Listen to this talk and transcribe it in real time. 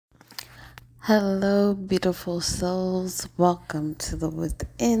Hello, beautiful souls. Welcome to the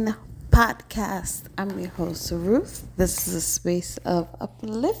Within podcast. I'm your host, Ruth. This is a space of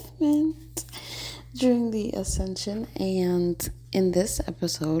upliftment during the ascension. And in this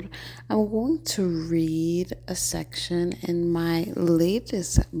episode, I'm going to read a section in my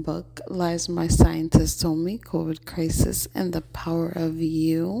latest book, Lies My Scientist Told Me, COVID Crisis and the Power of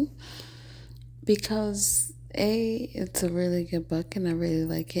You, because it's a really good book and I really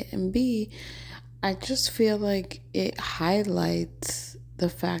like it, and B, I just feel like it highlights the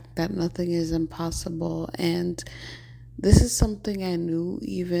fact that nothing is impossible. And this is something I knew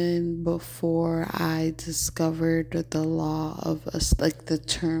even before I discovered the law of us, like the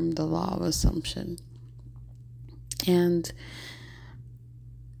term, the law of assumption. And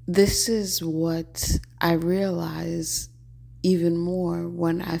this is what I realized even more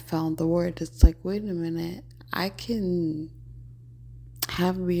when I found the word. It's like, wait a minute, I can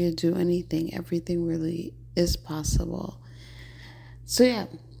have Rhea do anything. Everything really is possible. So yeah,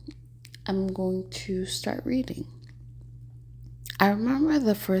 I'm going to start reading. I remember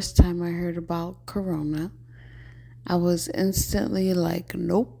the first time I heard about Corona, I was instantly like,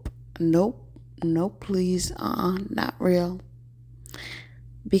 nope, nope, no please, not real.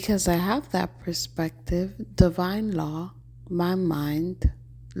 Because I have that perspective, divine law, my mind,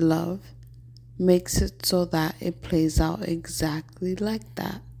 love, makes it so that it plays out exactly like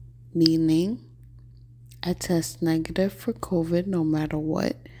that. Meaning, I test negative for COVID no matter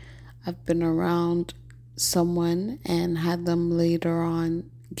what. I've been around someone and had them later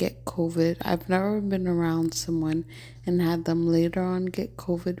on get COVID. I've never been around someone and had them later on get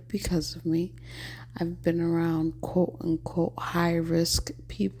COVID because of me. I've been around quote unquote high risk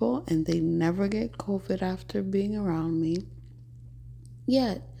people and they never get COVID after being around me.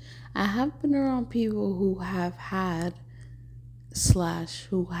 Yet, I have been around people who have had /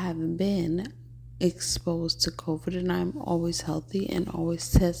 who have been exposed to COVID, and I'm always healthy and always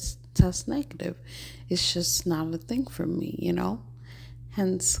test negative. It's just not a thing for me,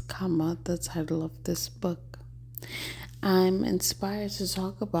 Hence, the title of this book. I'm inspired to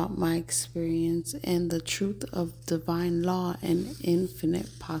talk about my experience and the truth of divine law and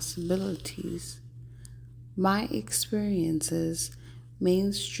infinite possibilities. My experiences,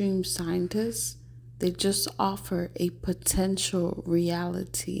 mainstream scientists, they just offer a potential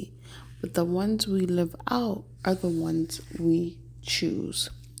reality, but the ones we live out are the ones we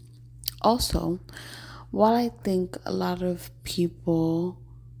choose. Also, while I think a lot of people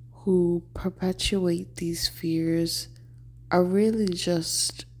who perpetuate these fears are really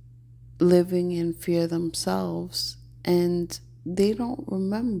just living in fear themselves, and they don't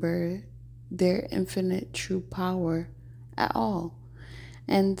remember their infinite true power at all.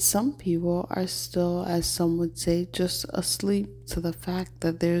 And some people are still, as some would say, just asleep to the fact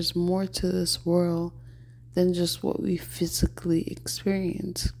that there's more to this world than just what we physically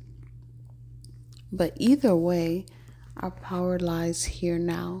experience. But either way, our power lies here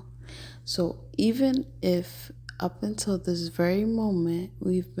now. So even if up until this very moment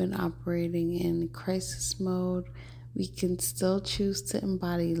we've been operating in crisis mode, we can still choose to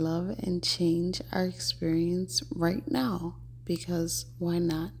embody love and change our experience right now, because why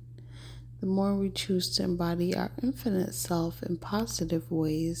not? The more we choose to embody our infinite self in positive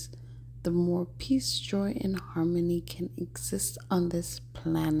ways, the more peace, joy, and harmony can exist on this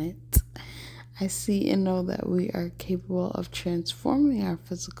planet. I see and know that we are capable of transforming our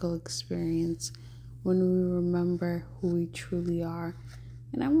physical experience when we remember who we truly are.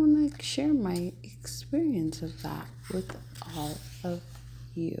 And I want to share my experience of that with all of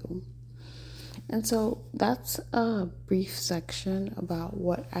you. And so that's a brief section about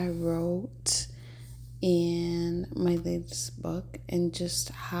what I wrote in my latest book and just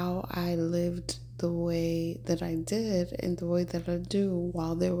how I lived the way that I did and the way that I do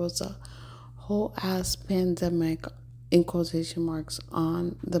while there was a whole ass pandemic, in quotation marks,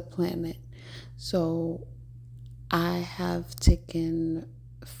 on the planet. So I have taken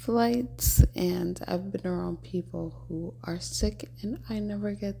flights and I've been around people who are sick, and I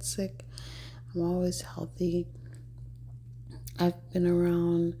never get sick. I'm always healthy. I've been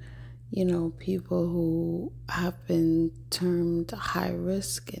around, people who have been termed high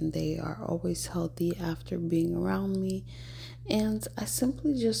risk, and they are always healthy after being around me. And I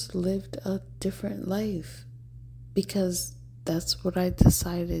simply just lived a different life because that's what I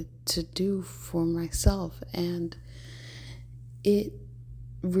decided to do for myself. And it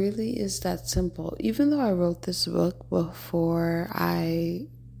really is that simple. Even though I wrote this book before I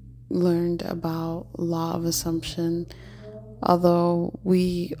learned about law of assumption, although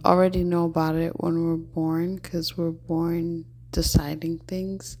we already know about it when we're born because we're born deciding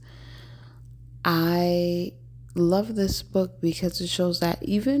things, I love this book because it shows that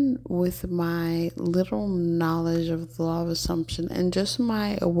even with my little knowledge of the law of assumption and just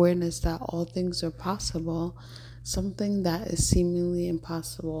my awareness that all things are possible, something that is seemingly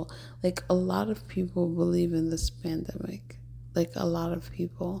impossible, like a lot of people believe in this pandemic, like a lot of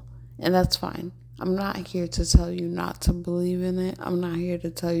people, and that's fine. I'm not here to tell you not to believe in it. I'm not here to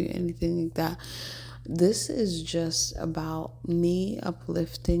tell you anything like that. This is just about me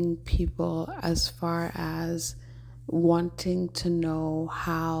uplifting people as far as wanting to know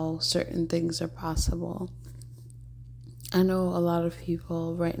how certain things are possible. I know a lot of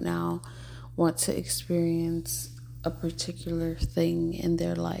people right now want to experience a particular thing in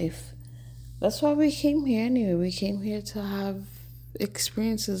their life. That's why we came here anyway. We came here to have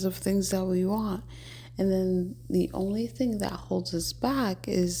experiences of things that we want. And then the only thing that holds us back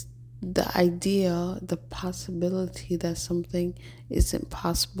is the idea, the possibility that something isn't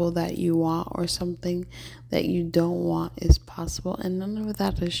possible that you want, or something that you don't want is possible. And none of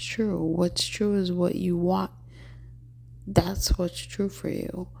that is true. What's true is what you want. That's what's true for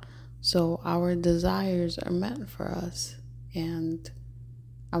you. So our desires are meant for us. And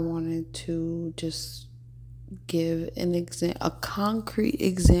I wanted to just give a concrete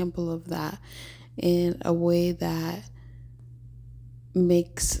example of that in a way that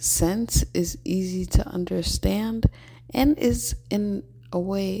makes sense, is easy to understand, and is in a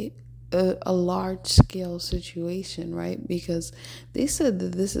way a large scale situation, right? Because they said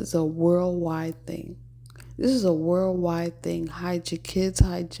that this is a worldwide thing. This is a worldwide thing. Hide your kids,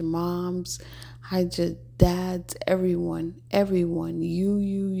 hide your moms, hide your dads, everyone,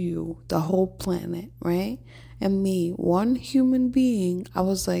 you, the whole planet, right? And me, one human being, I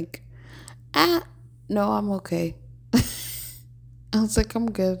was like, no, I'm okay. I was like, I'm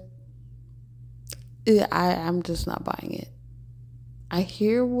good. I'm just not buying it. I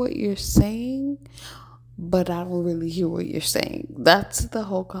hear what you're saying, but I don't really hear what you're saying. That's the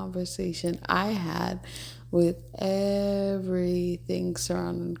whole conversation I had with everything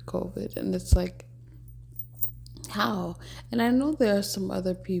surrounding COVID. And it's like, how? And I know there are some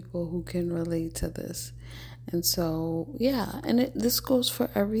other people who can relate to this. And so, yeah, and this goes for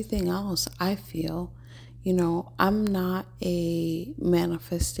everything else, I feel. You know, I'm not a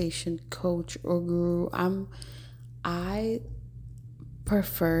manifestation coach or guru. I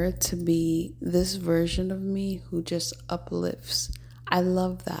prefer to be this version of me who just uplifts. I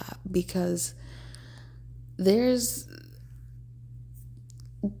love that because there's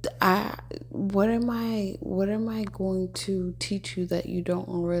what am I going to teach you that you don't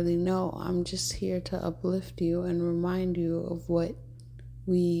already know? I'm just here to uplift you and remind you of what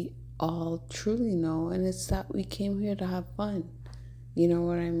we all truly know, and it's that we came here to have fun. You know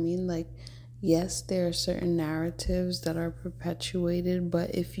what I mean? Like, yes, there are certain narratives that are perpetuated,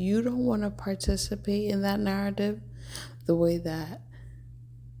 but if you don't want to participate in that narrative the way that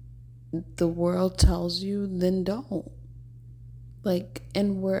the world tells you, then don't. Like,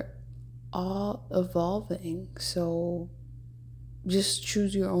 and we're all evolving, so just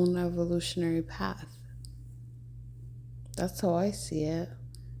choose your own evolutionary path. That's how I see it.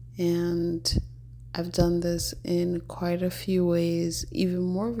 And I've done this in quite a few ways, even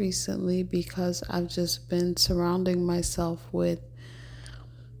more recently, because I've just been surrounding myself with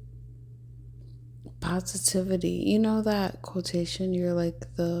positivity. You know that quotation, you're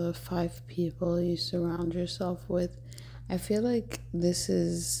like the 5 people you surround yourself with? I feel like this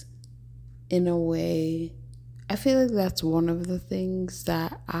is, in a way, I feel like that's one of the things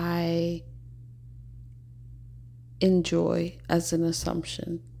that I enjoy as an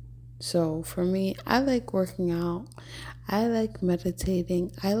assumption. So for me, I like working out. I like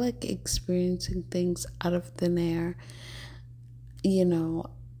meditating. I like experiencing things out of thin air. You know,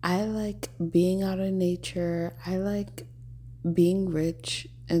 I like being out in nature. I like being rich.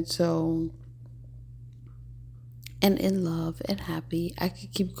 And so, and in love and happy. I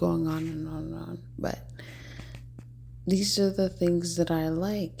could keep going on and on and on. But these are the things that I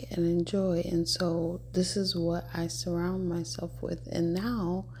like and enjoy. And so this is what I surround myself with. And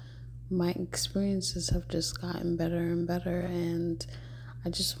now my experiences have just gotten better and better. And I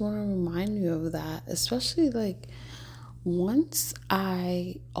just want to remind you of that. Especially like once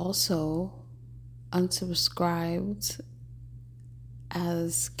I also unsubscribed,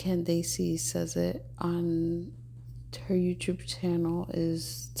 as Candace says it on her YouTube channel,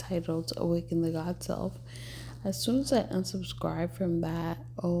 is titled Awaken the God Self. As soon as I unsubscribe from that,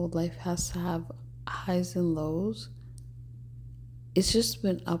 life has to have highs and lows, it's just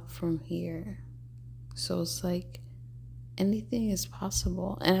been up from here. So it's like anything is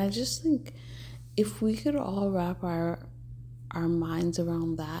possible. And I just think if we could all wrap our our minds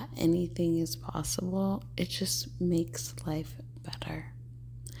around that anything is possible, it just makes life better.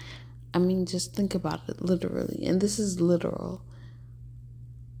 I mean, just think about it literally, and this is literal.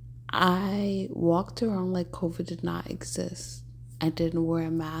 I walked around like COVID did not exist. I didn't wear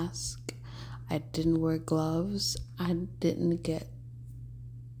a mask. I didn't wear gloves. I didn't get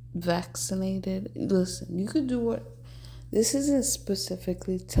vaccinated. Listen, you could do what. This isn't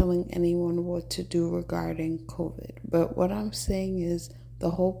specifically telling anyone what to do regarding COVID, but what I'm saying is the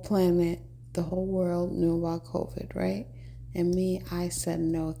whole planet, the whole world knew about COVID, right? And me, I said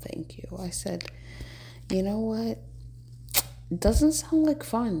no, thank you. I said, you know what? It doesn't sound like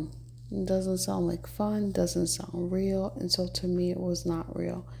fun. It doesn't sound like fun, doesn't sound real. And so to me, it was not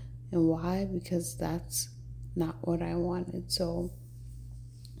real. And why? Because that's not what I wanted. So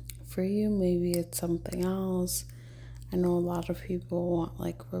for you, maybe it's something else. I know a lot of people want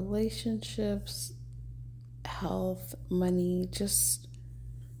like relationships, health, money. Just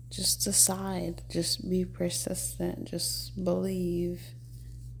decide. Just be persistent. Just believe.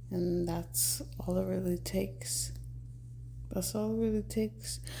 And that's all it really takes. That's all it really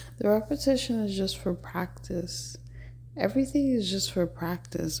takes. The repetition is just for practice. Everything is just for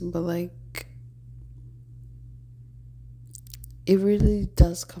practice, but like it really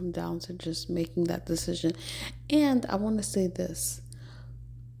does come down to just making that decision. And I want to say this.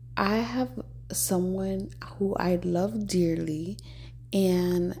 I have someone who I love dearly,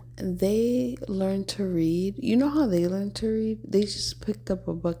 and they learned to read. You know how they learned to read? They just picked up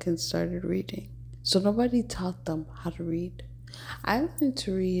a book and started reading. So nobody taught them how to read. I learned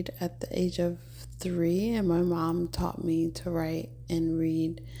to read at the age of 3, and my mom taught me to write and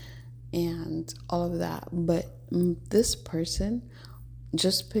read and all of that. But this person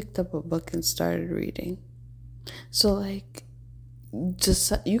just picked up a book and started reading. So like,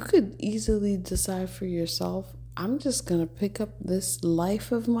 just you could easily decide for yourself, I'm just gonna pick up this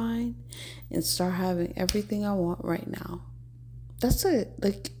life of mine and start having everything I want right now. That's it.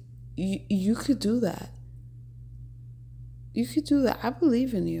 Like, you could do that. You could do that. I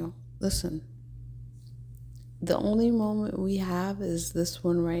believe in you. Listen, the only moment we have is this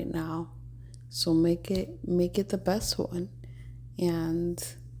one right now. So make it the best one, and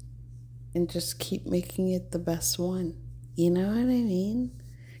just keep making it the best one. You know what I mean?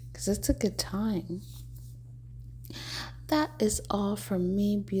 Because it's a good time. That is all from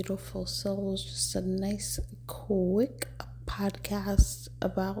me, beautiful souls. Just a nice, quick podcast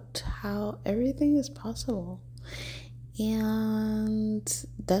about how everything is possible. And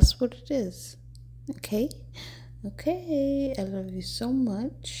that's what it is. Okay? Okay. I love you so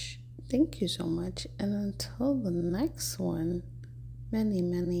much. Thank you so much. And until the next one, many,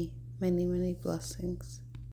 many, many, many blessings.